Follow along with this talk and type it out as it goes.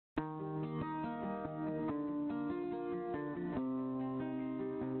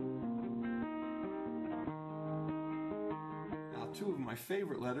Two of my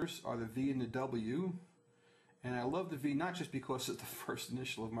favorite letters are the V and the W, and I love the V not just because it's the first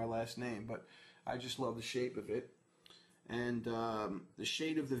initial of my last name, but I just love the shape of it. And the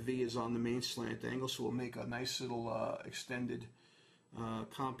shade of the V is on the main slant angle, so we'll make a nice little extended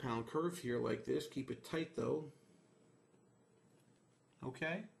compound curve here like this. Keep it tight though.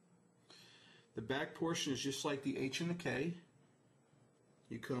 Okay. The back portion is just like the H and the K.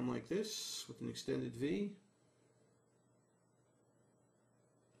 You come like this with an extended V.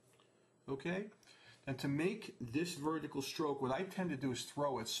 Okay, and to make this vertical stroke, what I tend to do is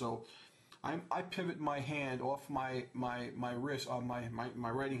throw it. So I pivot my hand off my wrist, on my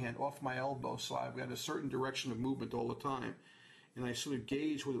writing hand off my elbow, so I've got a certain direction of movement all the time. And I sort of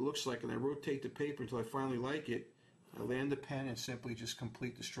gauge what it looks like, and I rotate the paper until I finally like it. I land the pen and simply just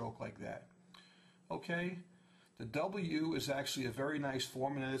complete the stroke like that. Okay, the W is actually a very nice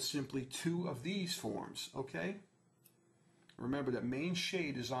form, and it's simply two of these forms. Okay. Remember that main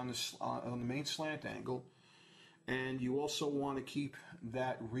shade is on the main slant angle, and you also want to keep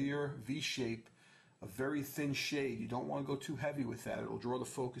that rear V shape a very thin shade. You don't want to go too heavy with that. It'll draw the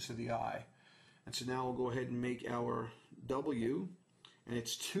focus of the eye. And so now we'll go ahead and make our W, and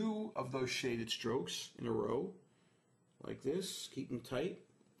it's two of those shaded strokes in a row, like this. Keep them tight.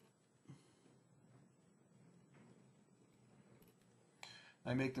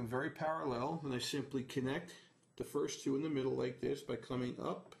 I make them very parallel, and I simply connect the first two in the middle like this by coming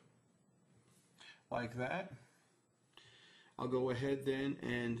up like that. I'll go ahead then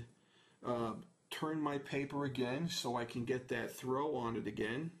and turn my paper again so I can get that throw on it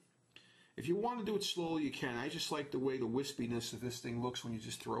again. If you want to do it slowly, you can. I just like the way the wispiness of this thing looks when you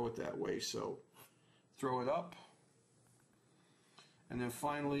just throw it that way. So throw it up, and then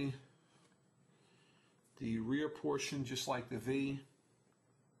finally the rear portion just like the V,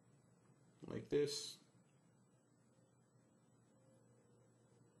 like this.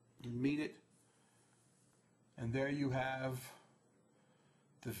 And meet it, and there you have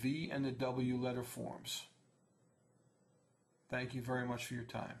the V and the W letter forms. Thank you very much for your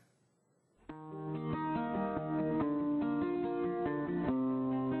time.